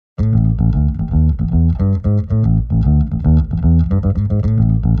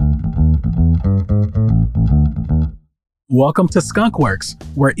Welcome to Skunkworks,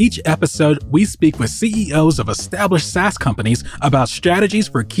 where each episode we speak with CEOs of established SaaS companies about strategies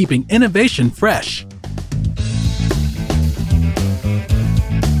for keeping innovation fresh.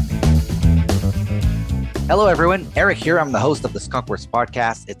 Hello, everyone. Eric here. I'm the host of the Skunkworks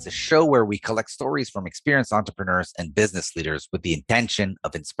podcast. It's a show where we collect stories from experienced entrepreneurs and business leaders with the intention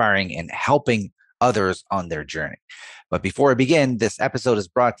of inspiring and helping others on their journey. But before I begin, this episode is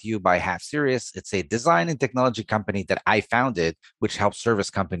brought to you by Half Serious. It's a design and technology company that I founded, which helps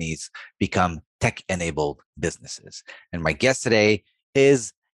service companies become tech-enabled businesses. And my guest today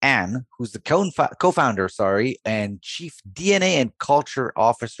is Anne, who's the co-founder, and Chief DNA and Culture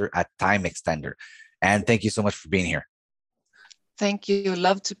Officer at Time Extender. And thank you so much for being here. Thank you.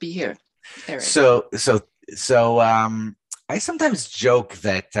 Love to be here, Eric. So I sometimes joke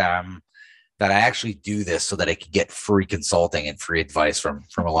that I actually do this so that I can get free consulting and free advice from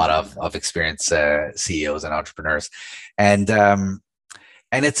a lot of experienced CEOs and entrepreneurs, and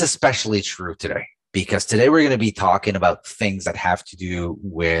it's especially true today because today we're going to be talking about things that have to do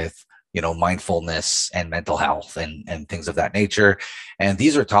with mindfulness and mental health and things of that nature. And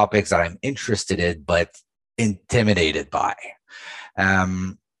these are topics that I'm interested in, but intimidated by.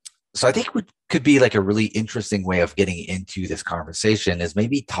 So I think what could be like a really interesting way of getting into this conversation is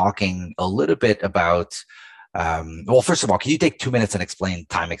maybe talking a little bit about, well, first of all, can you take 2 minutes and explain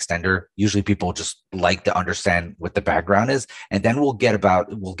Time Extender? Usually people just like to understand what the background is, and then we'll get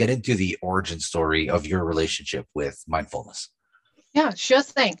into the origin story of your relationship with mindfulness. Yeah, sure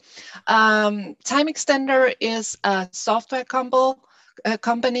thing. Time Extender is a software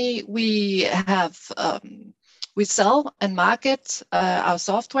company. We have we sell and market our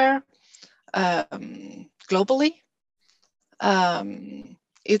software globally.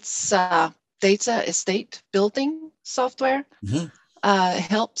 It's data estate building software.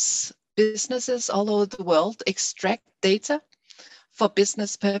 Helps businesses all over the world extract data for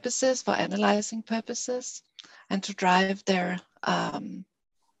business purposes, for analyzing purposes, and to drive their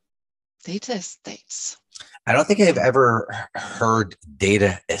data estates. I don't think I've ever heard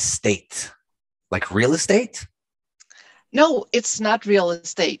data estate, like real estate. No, it's not real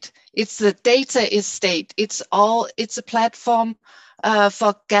estate. It's the data estate. It's a platform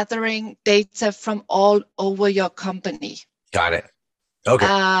for gathering data from all over your company. Got it. Okay.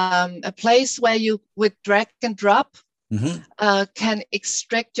 A place where you, with drag and drop, can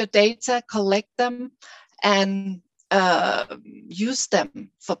extract your data, collect them, and use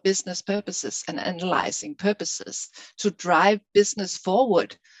them for business purposes and analyzing purposes to drive business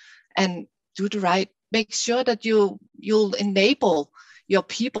forward and do the right. Make sure that you'll enable your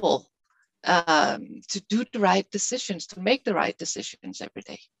people to do the right decisions, to make the right decisions every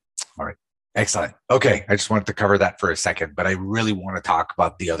day. All right. Excellent. Okay. I just wanted to cover that for a second, but I really want to talk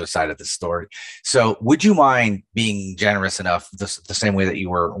about the other side of the story. So would you mind being generous enough, the same way that you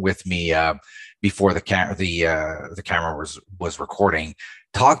were with me before the camera was recording,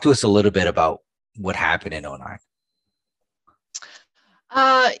 talk to us a little bit about what happened in 2009?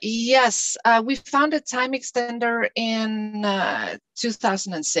 Yes, we founded Time Extender in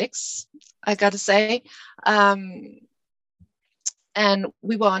 2006, I got to say. And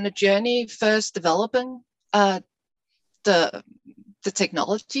we were on a journey first developing the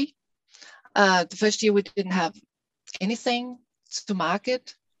technology. The first year we didn't have anything to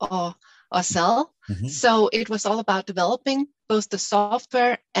market or sell. So it was all about developing both the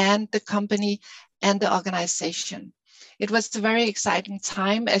software and the company and the organization. It was a very exciting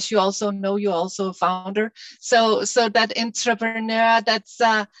time. As you also know, you're also a founder. So that entrepreneur, that's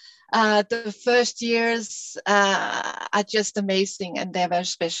the first years are just amazing, and they're very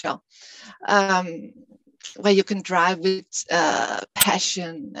special. Where you can drive with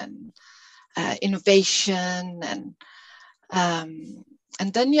passion and innovation, and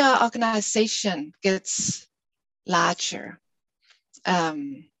then your organization gets larger.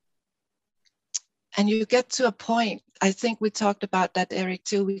 And you get to a point, I think we talked about that, Eric,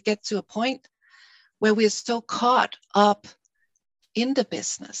 too. We get to a point where we're so caught up in the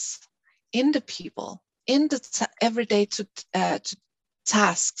business, in the people, in the everyday to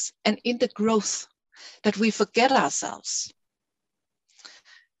tasks, and in the growth that we forget ourselves.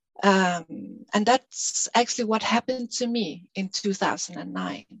 And that's actually what happened to me in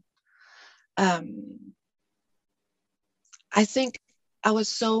 2009. I think I was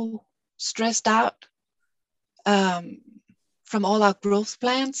so stressed out from all our growth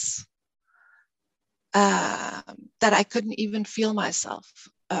plans that I couldn't even feel myself.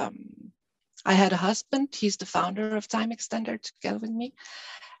 I had a husband, he's the founder of Time Extender together with me.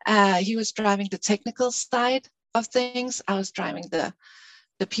 He was driving the technical side of things. I was driving the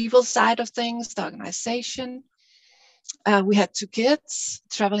people side of things, the organization. We had 2 kids,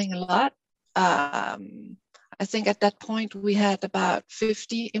 traveling a lot. I think at that point we had about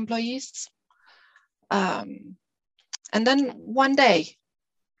 50 employees. And then one day,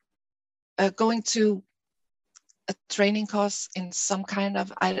 going to a training course in some kind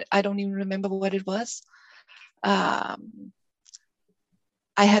of, I don't even remember what it was. I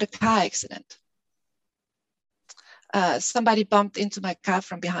had a car accident. Somebody bumped into my car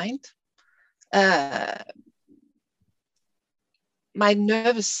from behind. My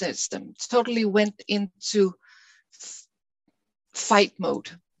nervous system totally went into fight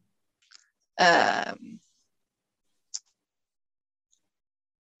mode.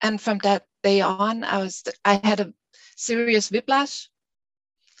 And from that day on, I had a serious whiplash,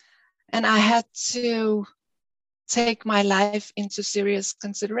 and I had to take my life into serious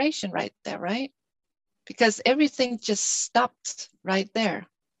consideration right there, right? Because everything just stopped right there.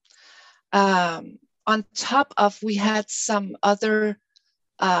 On top of, we had some other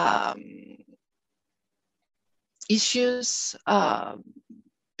issues,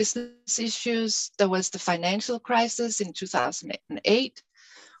 business issues. There was the financial crisis in 2008.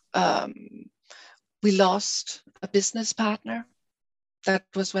 We lost a business partner that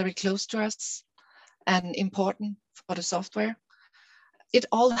was very close to us and important for the software. It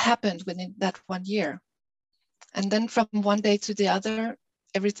all happened within that 1 year. And then from one day to the other,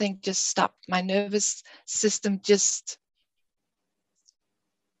 everything just stopped. My nervous system just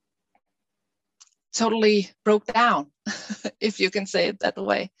totally broke down, if you can say it that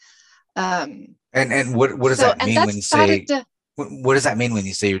way. And what does that mean when you say? What does that mean when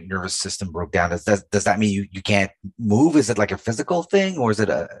you say your nervous system broke down? Does that mean you can't move? Is it like a physical thing, or is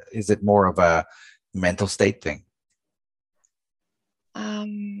it more of a mental state thing?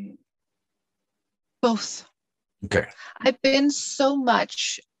 Both. Okay. I've been so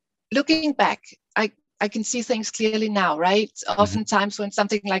much looking back. I can see things clearly now, right? Mm-hmm. Oftentimes when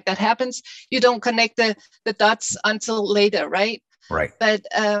something like that happens, you don't connect the dots until later, right? Right. But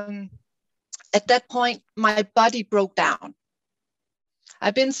at that point, my body broke down.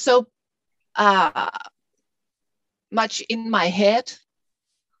 I've been so much in my head.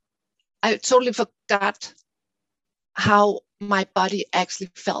 I totally forgot how my body actually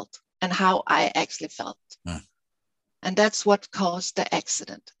felt and how I actually felt. Mm. And that's what caused the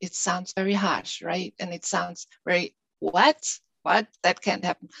accident. It sounds very harsh, right? And it sounds very, what? That can't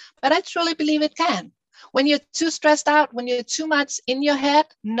happen. But I truly believe it can. When you're too stressed out, when you're too much in your head,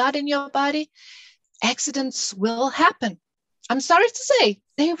 not in your body, accidents will happen. I'm sorry to say,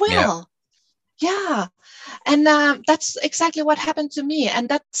 they will. Yeah. And that's exactly what happened to me. And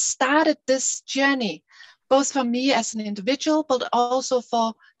that started this journey, both for me as an individual, but also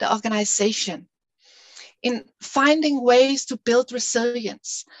for the organization, in finding ways to build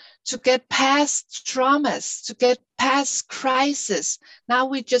resilience, to get past traumas, to get past crisis. Now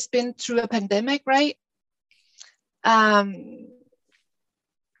we've just been through a pandemic, right? And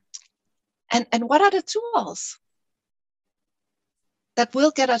what are the tools that will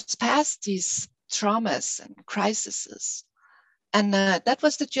get us past these traumas and crises? And that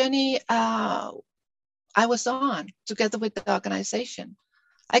was the journey I was on together with the organization.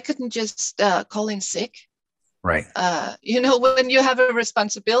 I couldn't just call in sick. Right. When you have a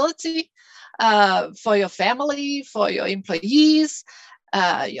responsibility for your family, for your employees,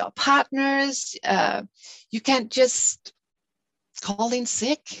 your partners, you can't just call in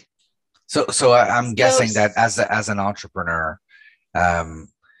sick. So I'm guessing that as an entrepreneur,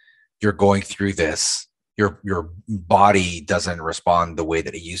 you're going through this. Your body doesn't respond the way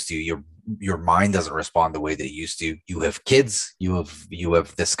that it used to. Your mind doesn't respond the way that it used to. You have kids. You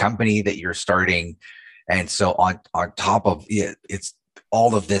have this company that you're starting. And so on top of it, it's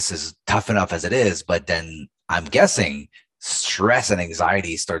all of this is tough enough as it is, but then I'm guessing stress and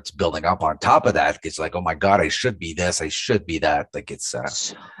anxiety starts building up on top of that. It's like, oh my God, I should be this, I should be that. Like it's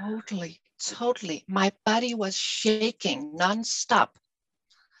totally. My body was shaking nonstop.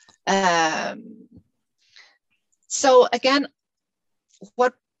 So again,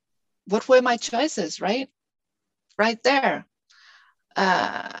 what were my choices, right? Right there.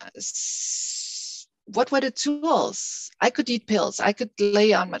 What were the tools? I could eat pills. I could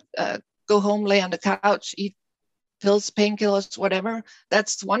go home, lay on the couch, eat pills, painkillers, whatever.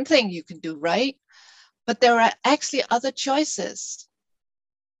 That's one thing you can do, right? But there are actually other choices.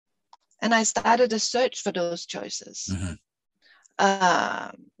 And I started a search for those choices. Mm-hmm.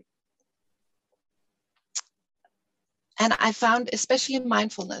 And I found especially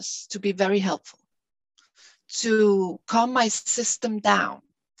mindfulness to be very helpful, to calm my system down,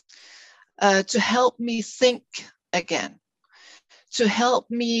 to help me think again, to help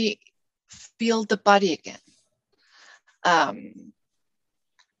me feel the body again.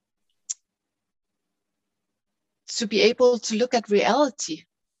 To be able to look at reality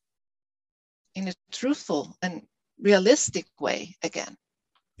in a truthful and realistic way again.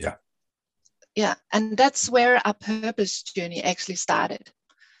 Yeah. Yeah. And that's where our purpose journey actually started.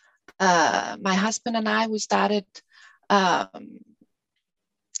 My husband and I, we started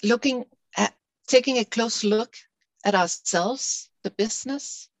taking a close look at ourselves, the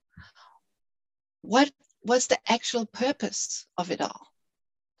business. What was the actual purpose of it all?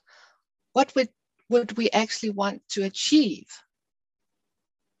 What would we actually want to achieve?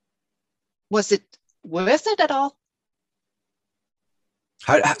 Was it worth it at all?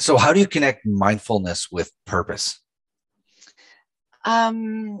 So how do you connect mindfulness with purpose?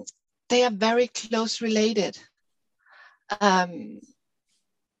 They are very close related.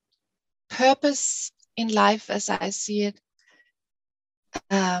 Purpose in life, as I see it,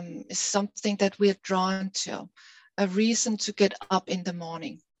 is something that we're drawn to, a reason to get up in the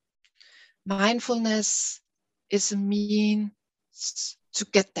morning. Mindfulness is a means to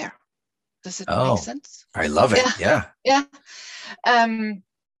get there. Does it make sense? I love it. Yeah.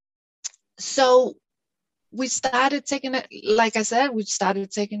 So we started taking like I said, we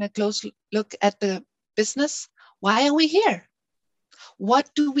started taking a close look at the business. Why are we here? What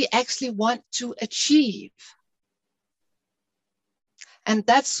do we actually want to achieve? And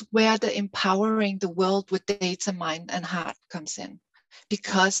that's where the empowering the world with data, mind, and heart comes in,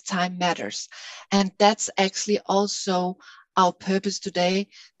 because time matters. And that's actually also our purpose today.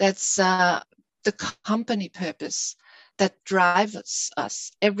 That's the company purpose that drives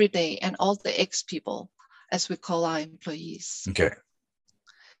us every day, and all the X people, as we call our employees. Okay.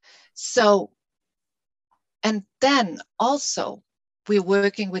 So, and then also we're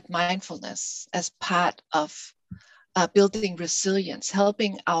working with mindfulness as part of building resilience,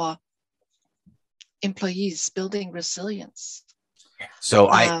 helping our employees building resilience. So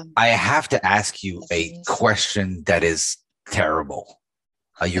I have to ask you a question that is terrible.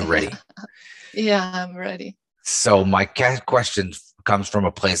 Are you ready? Yeah, I'm ready. So my question comes from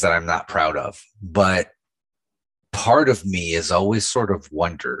a place that I'm not proud of, but part of me is always sort of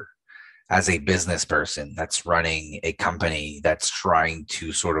wonder, as a business person that's running a company that's trying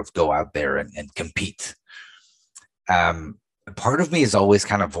to sort of go out there and compete. Part of me is always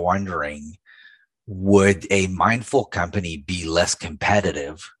kind of wondering, would a mindful company be less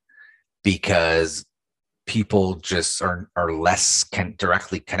competitive because people just are less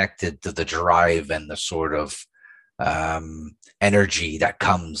directly connected to the drive and the sort of energy that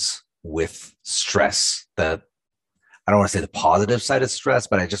comes with stress? I don't want to say the positive side of stress,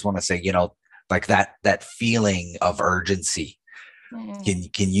 but I just want to say, like that feeling of urgency. Can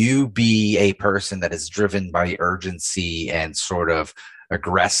you be a person that is driven by urgency and sort of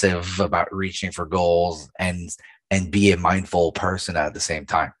aggressive about reaching for goals and be a mindful person at the same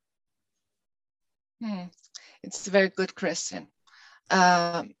time? It's a very good question.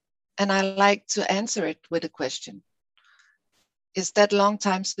 And I like to answer it with a question. Is that long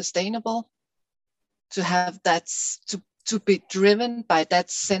time sustainable? To have that, to be driven by that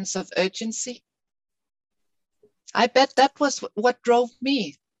sense of urgency? I bet that was what drove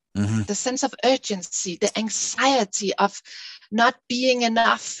me. Mm-hmm. The sense of urgency, the anxiety of not being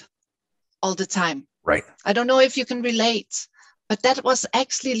enough all the time. Right. I don't know if you can relate, but that was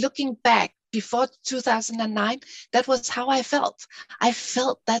actually, looking back before 2009, that was how I felt. I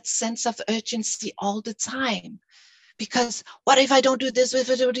felt that sense of urgency all the time. Because what if I don't do this? If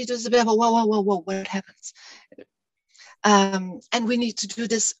I don't do this, whoa, what happens? And we need to do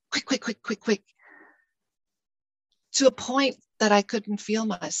this quick. To a point that I couldn't feel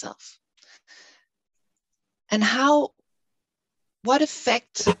myself. And what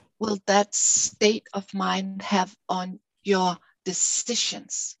effect will that state of mind have on your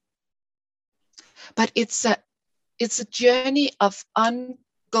decisions? But it's a journey of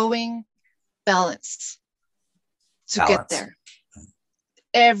ongoing balance to get there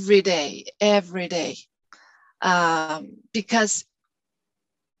every day. Because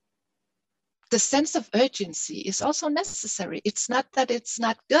the sense of urgency is also necessary. It's not that it's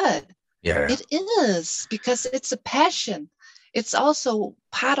not good. Yeah. It is, because it's a passion. It's also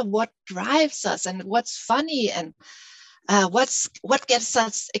part of what drives us and what's funny and what gets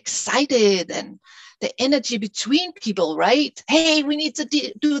us excited, and the energy between people, right? Hey, we need to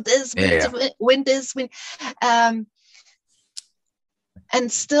do this. We need to win this. And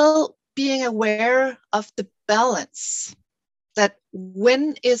still being aware of the balance, that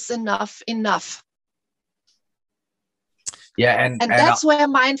when is enough? Yeah, And that's where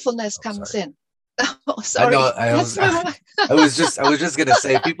mindfulness comes in. Oh, sorry. I was just gonna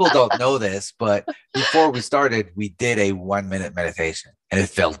say, people don't know this, but before we started, we did a 1 minute meditation, and it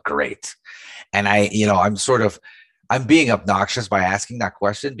felt great. And I'm being obnoxious by asking that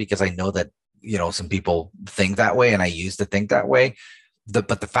question because I know that some people think that way, and I used to think that way.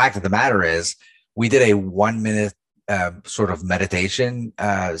 But the fact of the matter is, we did a 1 minute sort of meditation.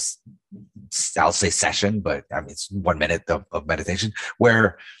 I'll say session, but I mean it's 1 minute of meditation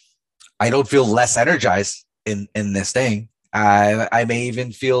where I don't feel less energized in this thing. I may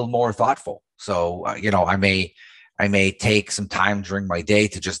even feel more thoughtful. So I may take some time during my day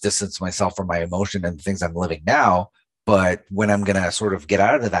to just distance myself from my emotion and the things I'm living now. But when I'm gonna sort of get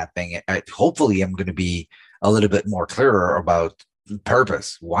out of that thing, hopefully I'm gonna be a little bit more clearer about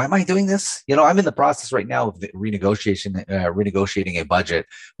purpose. Why am I doing this? I'm in the process right now of renegotiating a budget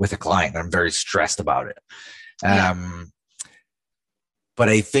with a client. I'm very stressed about it. Yeah. But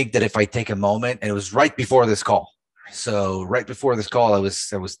I think that if I take a moment, and it was right before this call. So right before this call, I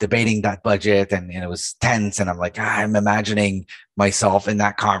was debating that budget, and it was tense. And I'm like, I'm imagining myself in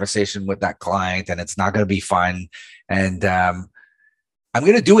that conversation with that client, and it's not going to be fun. And I'm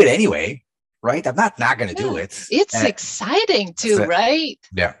going to do it anyway, right? I'm not going to do it. It's exciting too, right?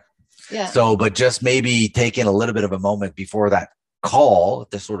 Yeah. Yeah. So, but just maybe taking a little bit of a moment before that call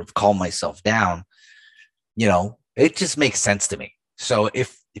to sort of calm myself down, it just makes sense to me. So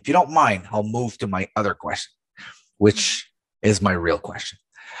if you don't mind, I'll move to my other question, which is my real question.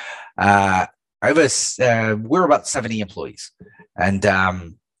 We're about 70 employees, and I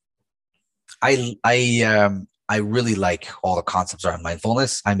really like all the concepts around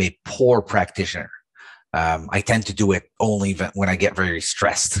mindfulness. I'm a poor practitioner. I tend to do it only when I get very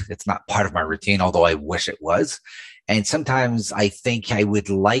stressed. It's not part of my routine, although I wish it was. And sometimes I think I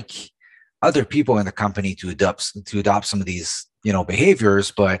would like other people in the company to adopt some of these behaviors,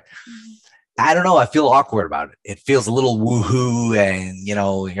 but I don't know. I feel awkward about it. It feels a little woohoo, and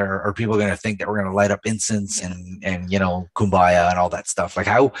are people going to think that we're going to light up incense and kumbaya and all that stuff? Like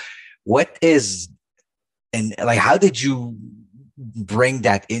how did you bring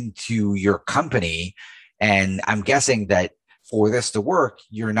that into your company? And I'm guessing that for this to work,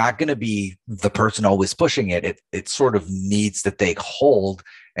 you're not going to be the person always pushing it. It sort of needs to take hold,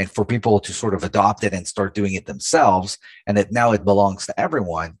 and for people to sort of adopt it and start doing it themselves, and that now it belongs to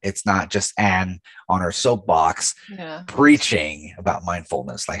everyone. It's not just Anne on her soapbox preaching about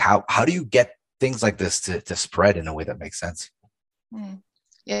mindfulness. Like how do you get things like this to spread in a way that makes sense?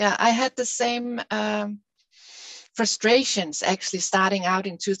 Yeah, I had the same frustrations actually starting out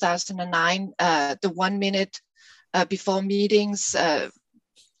in 2009, the 1 minute before meetings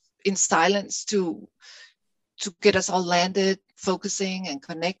in silence to get us all landed, focusing and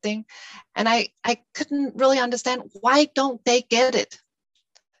connecting. And I couldn't really understand, why don't they get it?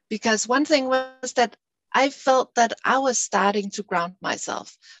 Because one thing was that I felt that I was starting to ground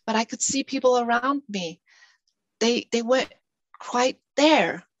myself, but I could see people around me. They weren't quite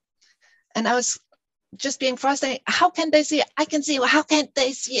there. And I was just being frustrated. How can they see it? I can see it. How can't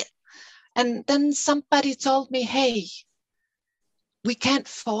they see it? And then somebody told me, hey, we can't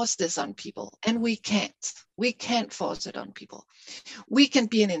force this on people. And we can't force it on people. We can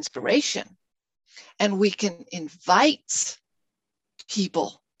be an inspiration, and we can invite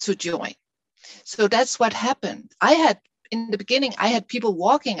people to join. So that's what happened. In the beginning, I had people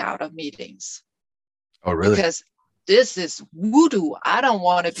walking out of meetings. Oh, really? Because this is voodoo. I don't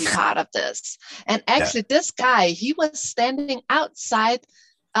want to be part of this. And actually, this guy, he was standing outside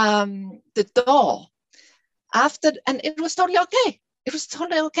the door and it was totally okay. It was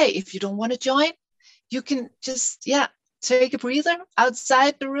totally okay. If you don't want to join, you can just, take a breather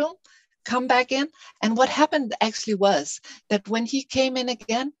outside the room, come back in. And what happened actually was that when he came in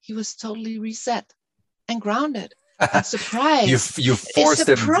again, he was totally reset and grounded and surprised. You forced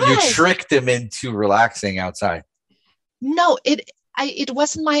him, you tricked him into relaxing outside. No, it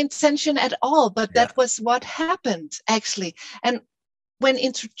wasn't my intention at all, but that was what happened actually. And when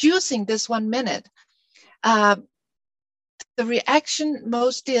introducing this 1 minute, the reaction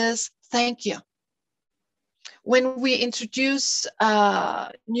mostly is thank you. When we introduce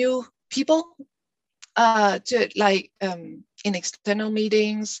new people in external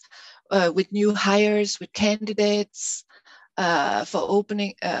meetings with new hires, with candidates for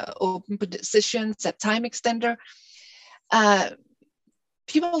open positions at Time Extender,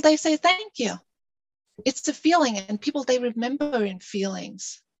 people, they say thank you. It's a feeling, and people, they remember in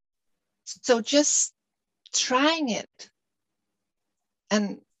feelings. So just trying it,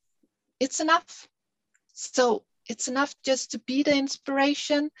 and it's enough. So it's enough just to be the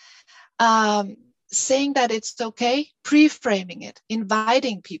inspiration. saying that it's okay, pre-framing it,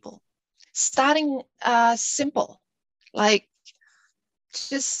 inviting people, starting simple, like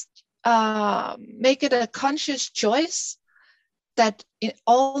just make it a conscious choice that in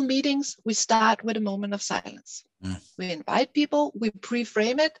all meetings we start with a moment of silence. We invite people, we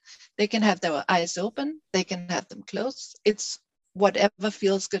pre-frame it. They can have their eyes open, they can have them closed. It's whatever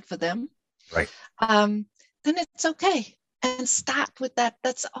feels good for them. Right. Then it's okay. And start with that.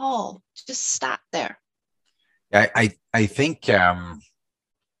 That's all. Just start there. I think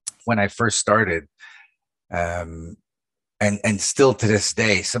when I first started, and still to this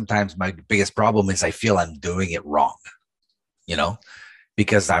day, sometimes my biggest problem is I feel I'm doing it wrong,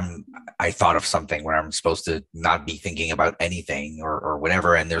 because I thought of something where I'm supposed to not be thinking about anything or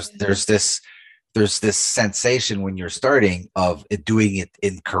whatever. And there's this sensation when you're starting of it doing it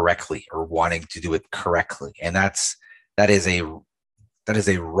incorrectly or wanting to do it correctly. And that is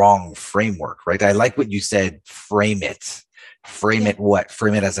a wrong framework, right? I like what you said, frame it. Frame it what?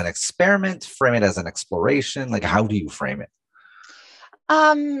 Frame it as an experiment, frame it as an exploration. Like, how do you frame it?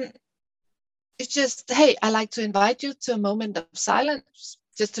 It's just, hey, I like to invite you to a moment of silence,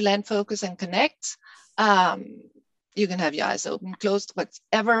 just to land, focus, and connect. You can have your eyes open, closed,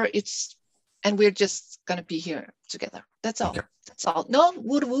 whatever. And we're just gonna be here together. That's all. Okay. That's all. No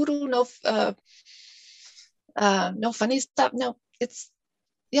voodoo, no funny stuff. No, it's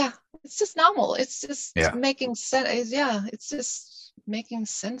just normal. It's just making sense. It's just making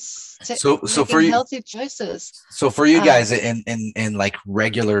sense. So for you, healthy choices. So for you guys in like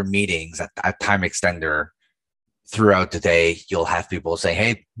regular meetings at Time Extender throughout the day, you'll have people say,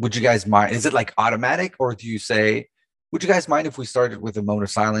 "Hey, would you guys mind?" Is it like automatic, or do you say, "Would you guys mind if we started with a moment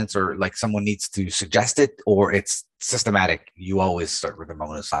of silence?" Or like someone needs to suggest it, or it's systematic? You always start with a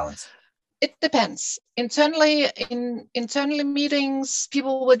moment of silence. It depends. Internally, in internal meetings,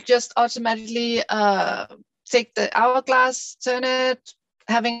 people would just automatically take the hourglass, turn it,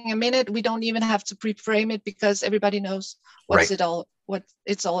 having a minute. We don't even have to pre-frame it because everybody knows what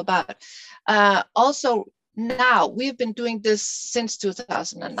it's all about. Also, now we've been doing this since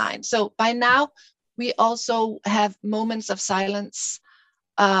 2009. So by now, we also have moments of silence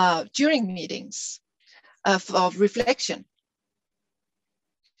during meetings for reflection.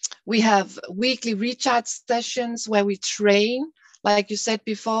 We have weekly recharge sessions where we train, like you said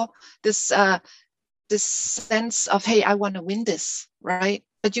before, this sense of, hey, I want to win this, right?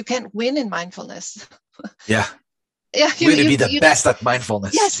 But you can't win in mindfulness. Yeah. Yeah, you need to be the best at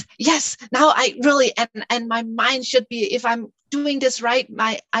mindfulness. Yes. Now I really, and my mind should be, if I'm doing this right,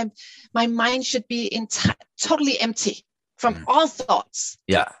 my mind should be totally empty from all thoughts.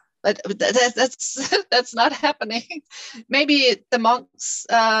 Yeah. But that's not happening. Maybe the monks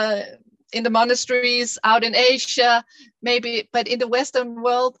in the monasteries out in Asia, maybe, but in the Western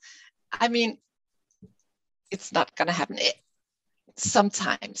world, I mean, it's not going to happen.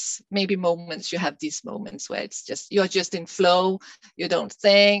 Sometimes, maybe moments, you have these moments where it's just, you're just in flow, you don't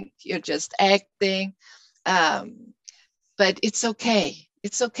think, you're just acting. But it's okay.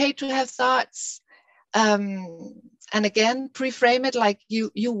 It's okay to have thoughts. And again, pre-frame it like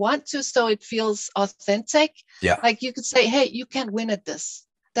you want to, so it feels authentic. Yeah. Like you could say, hey, you can't win at this.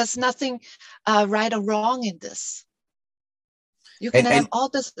 There's nothing right or wrong in this. You can have all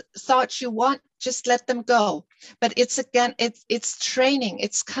the thoughts you want, just let them go. But it's training,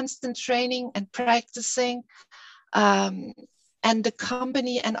 it's constant training and practicing. And the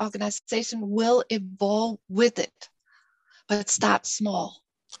company and organization will evolve with it. But start small.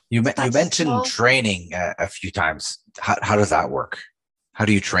 You mentioned training a few times. How does that work? How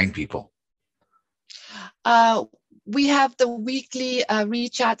do you train people? We have the weekly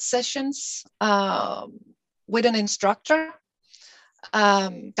recharge sessions with an instructor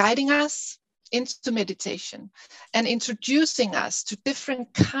guiding us into meditation and introducing us to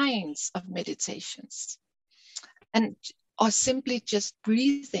different kinds of meditations, or simply just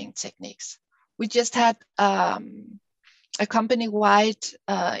breathing techniques. We just had a company-wide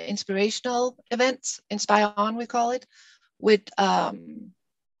inspirational event, Inspire On, we call it, with a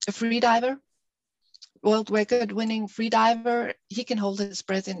free diver, world record winning free diver. He can hold his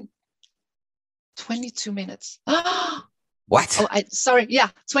breath in 22 minutes. What? Oh, sorry. Yeah,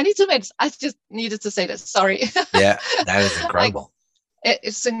 22 minutes. I just needed to say this. Sorry. Yeah, that is incredible.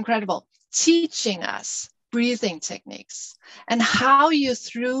 It's incredible. Teaching us breathing techniques and how you,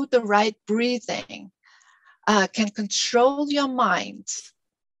 through the right breathing, can control your mind,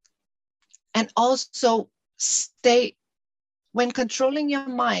 and also when controlling your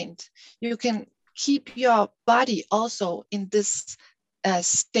mind, you can keep your body also in this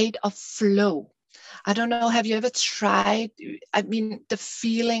state of flow. I don't know, have you ever tried? I mean, the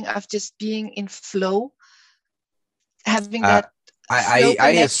feeling of just being in flow, having Uh, that flow I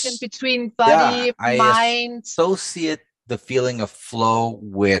connection between yeah, body, I mind. associate the feeling of flow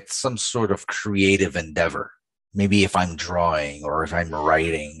with some sort of creative endeavor. Maybe if I'm drawing or if I'm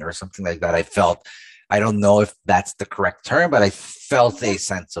writing or something like that, I don't know if that's the correct term, but I felt Yeah, a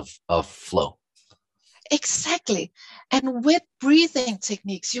sense of flow. exactly. And with breathing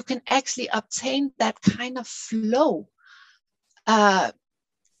techniques, you can actually obtain that kind of flow uh,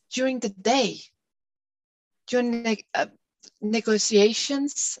 during the day, during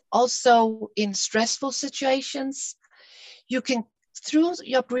negotiations, also in stressful situations. You can, through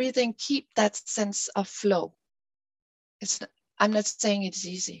your breathing, keep that sense of flow. It's, I'm not saying it's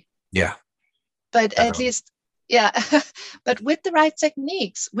easy, Yeah, but at definitely. least, yeah. But with the right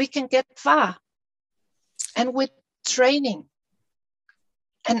techniques, we can get far. And with training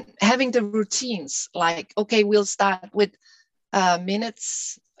and having the routines, like, okay, we'll start with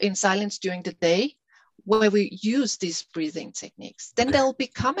minutes in silence during the day where we use these breathing techniques, then Okay. they'll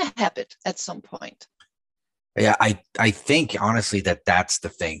become a habit at some point. Yeah, I think honestly that that's the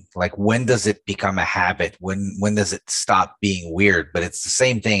thing. Like, when does it become a habit? When does it stop being weird? But it's the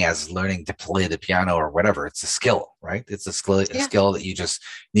same thing as learning to play the piano or whatever. It's a skill, right? It's a Yeah, skill that you just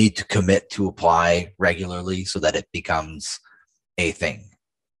need to commit to apply regularly so that it becomes a thing.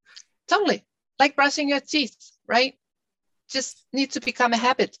 totally. Like brushing your teeth, right? Just need to become a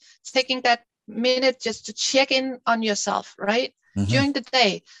habit. Taking that minute just to check in on yourself, right? Hmm. During the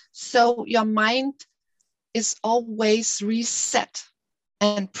day. So your mind is always reset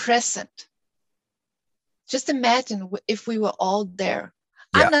and present. Just imagine if we were all there.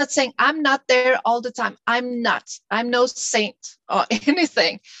 I'm Yeah, not saying I'm not there all the time. I'm not. I'm no saint or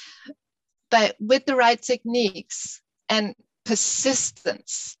anything. But with the right techniques and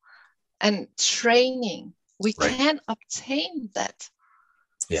persistence and training, we right. can obtain that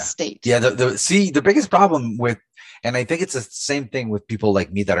Yeah. state. Yeah. The biggest problem with, and I think it's the same thing with people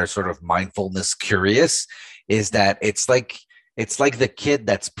like me that are sort of mindfulness curious, is that it's like the kid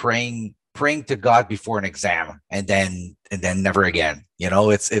that's praying to God before an exam and then never again.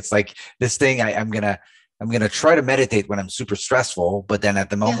 It's like this thing. I'm gonna try to meditate when I'm super stressful, but then at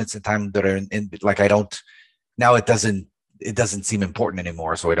the Yeah. moments in time that are like I don't now it doesn't seem important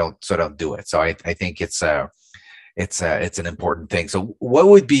anymore, so I don't do it. So I think it's an important thing. So what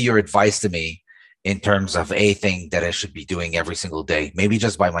would be your advice to me in terms of a thing that I should be doing every single day, maybe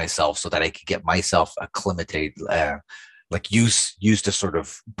just by myself, so that I could get myself acclimated, like used to sort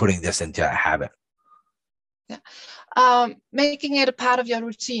of putting this into a habit? Yeah. Making it a part of your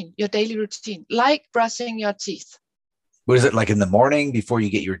routine, your daily routine, like brushing your teeth. What is it, like in the morning before you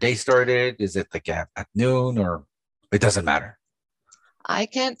get your day started? Is it like at noon, or it doesn't matter? I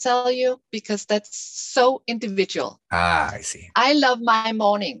can't tell you because that's so individual. Ah, I see. I love my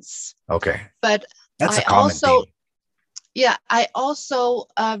mornings, Okay. but That's a I common theme. also, yeah, I also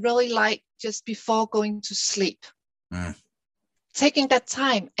really like just before going to sleep, Mm, taking that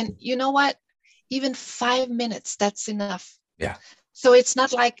time. And you know what? Even 5 minutes, that's enough. yeah. So it's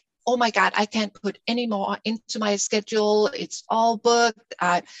not like, oh my God, I can't put any more into my schedule. It's all booked.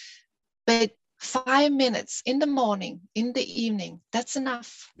 But 5 minutes in the morning, in the evening, that's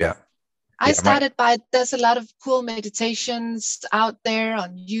enough. Yeah. I Yeah. started by, there's a lot of cool meditations out there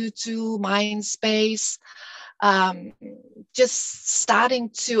on YouTube, Mindspace, um, just starting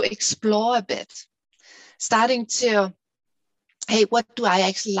to explore a bit, starting to, hey, what do I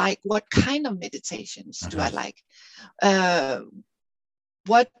actually like? What kind of meditations do I Mhm. like? Uh,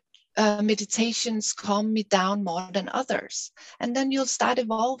 what meditations calm me down more than others? And then you'll start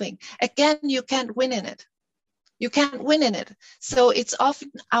evolving. Again, you can't win in it. You can't win in it. So it's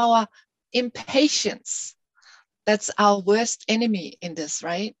often our impatience that's our worst enemy in this,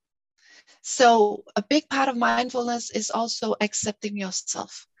 right? So a big part of mindfulness is also accepting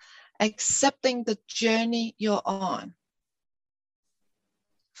yourself, accepting the journey you're on,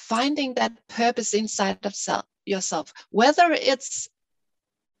 finding that purpose inside of yourself, whether it's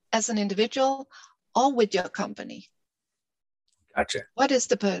as an individual or with your company. Gotcha. What is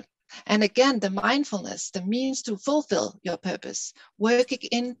the purpose? And again, the mindfulness, the means to fulfill your purpose, working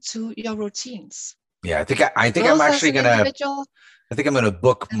into your routines, Yeah, I think I'm both as actually an gonna individual I think I'm going to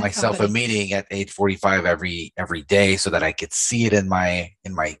book and a myself a company. meeting at 8:45 every day so that I could see it in my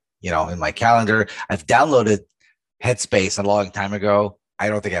calendar. I've downloaded Headspace a long time ago. I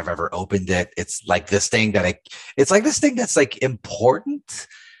don't think I've ever opened it. It's like this thing that's like important,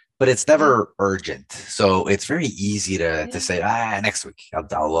 but it's Yeah, never urgent. So it's very easy to yeah, say, next week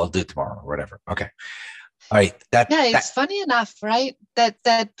I'll do it tomorrow or whatever. Okay. All right. It's funny enough, right?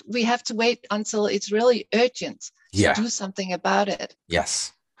 That we have to wait until it's really urgent to do something about it.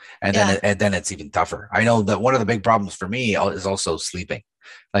 Yes. And then it's even tougher. I know that one of the big problems for me is also sleeping.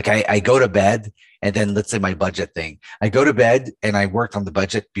 Like I go to bed, and then let's say my budget thing, I go to bed and I worked on the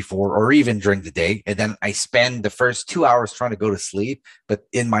budget before or even during the day. And then I spend the first 2 hours trying to go to sleep. But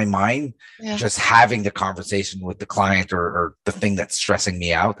in my mind, just having the conversation with the client or the thing that's stressing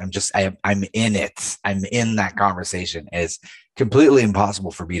me out, I'm in it. I'm in that conversation. It's completely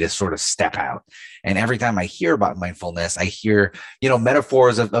impossible for me to sort of step out. And every time I hear about mindfulness, I hear,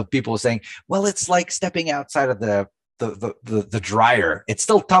 metaphors of people saying, well, it's like stepping outside of the dryer. It's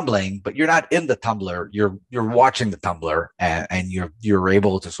still tumbling, but you're not in the tumbler. You're watching the tumbler, and you're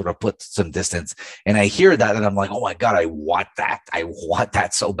able to sort of put some distance. And I hear that, and I'm like, oh my God, I want that. I want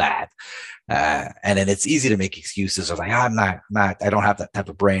that so bad. And then it's easy to make excuses of like, I'm not, I don't have that type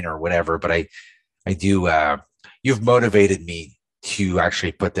of brain or whatever. But I do. You've motivated me to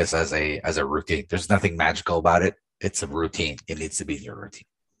actually put this as a routine. There's nothing magical about it. It's a routine. It needs to be in your routine.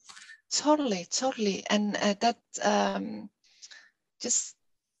 Totally. And that's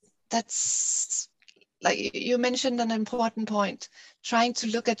like you mentioned an important point, trying to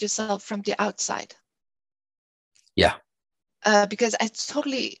look at yourself from the outside. Yeah. Because I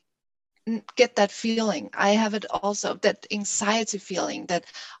totally get that feeling. I have it also, that anxiety feeling that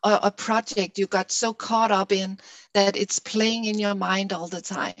a project you got so caught up in that it's playing in your mind all the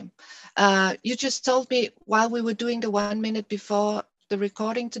time. You just told me while we were doing the 1 minute before the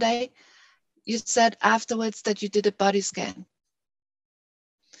recording today, you said afterwards that you did a body scan.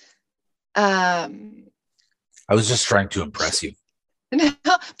 I was just trying to impress you. No,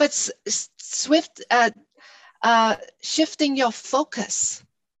 but swift shifting your focus.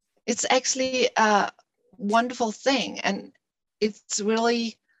 It's actually a wonderful thing, and it's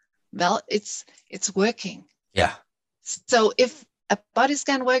really it's working. Yeah. So if a body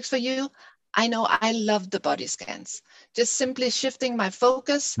scan works for you, I know I love the body scans. Just simply shifting my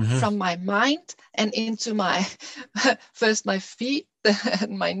focus from my mind and into my first my feet,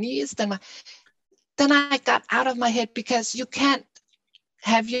 then my knees, then I got out of my head, because you can't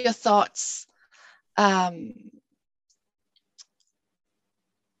have your thoughts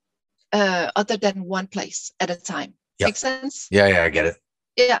other than one place at a time. Yep. Make sense? Yeah, I get it.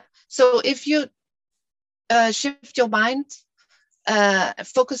 Yeah. So if you shift your mind,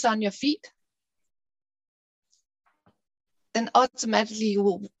 focus on your feet, then automatically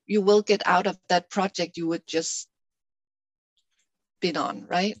you will get out of that project you would just been on,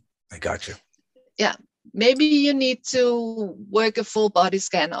 right? I got you. Yeah. Maybe you need to work a full body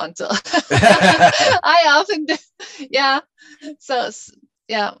scan until I often do. Yeah. So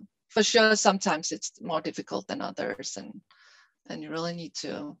yeah, for sure. Sometimes it's more difficult than others, and you really need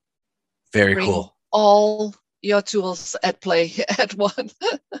to very bring cool all your tools at play at once.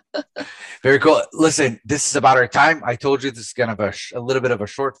 Very cool. Listen, this is about our time. I told you this is kind of a little bit of a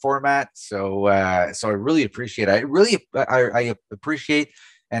short format, so I really appreciate it. I appreciate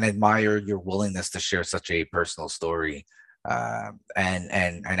and admire your willingness to share such a personal story. And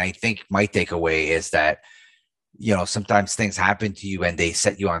I think my takeaway is that, sometimes things happen to you and they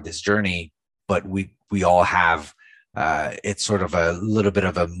set you on this journey, but we all have it's sort of a little bit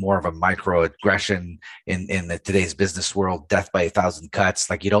of a more of a microaggression in today's business world, death by 1,000 cuts.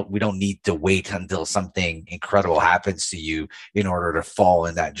 Like we don't need to wait until something incredible happens to you in order to fall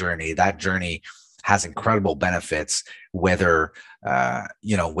in that journey. That journey has incredible benefits, whether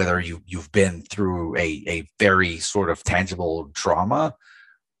whether you've been through a very sort of tangible trauma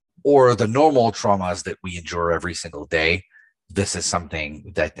or the normal traumas that we endure every single day. This is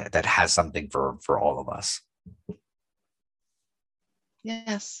something that has something for all of us.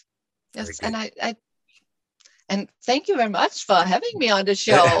 Yes. And and thank you very much for having me on the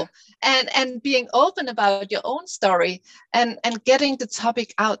show and being open about your own story and getting the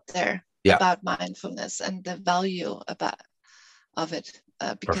topic out there about mindfulness and the value of it,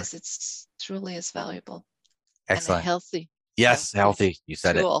 because it's truly is valuable. Excellent. And healthy. Yes, healthy. You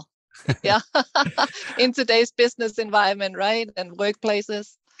said tool. Yeah. In today's business environment, right? And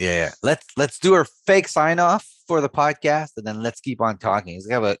workplaces. Yeah. Let's do our fake sign off for the podcast, and then let's keep on talking.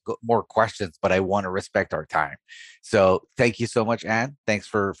 We have more questions, but I want to respect our time. So thank you so much, Anne. Thanks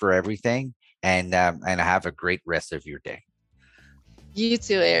for everything, and have a great rest of your day. You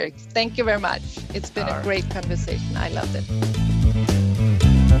too, Eric. Thank you very much. It's been a great conversation. I loved it.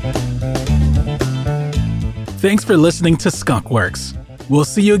 Thanks for listening to Skunkworks. We'll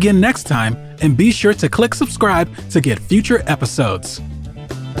see you again next time, and be sure to click subscribe to get future episodes.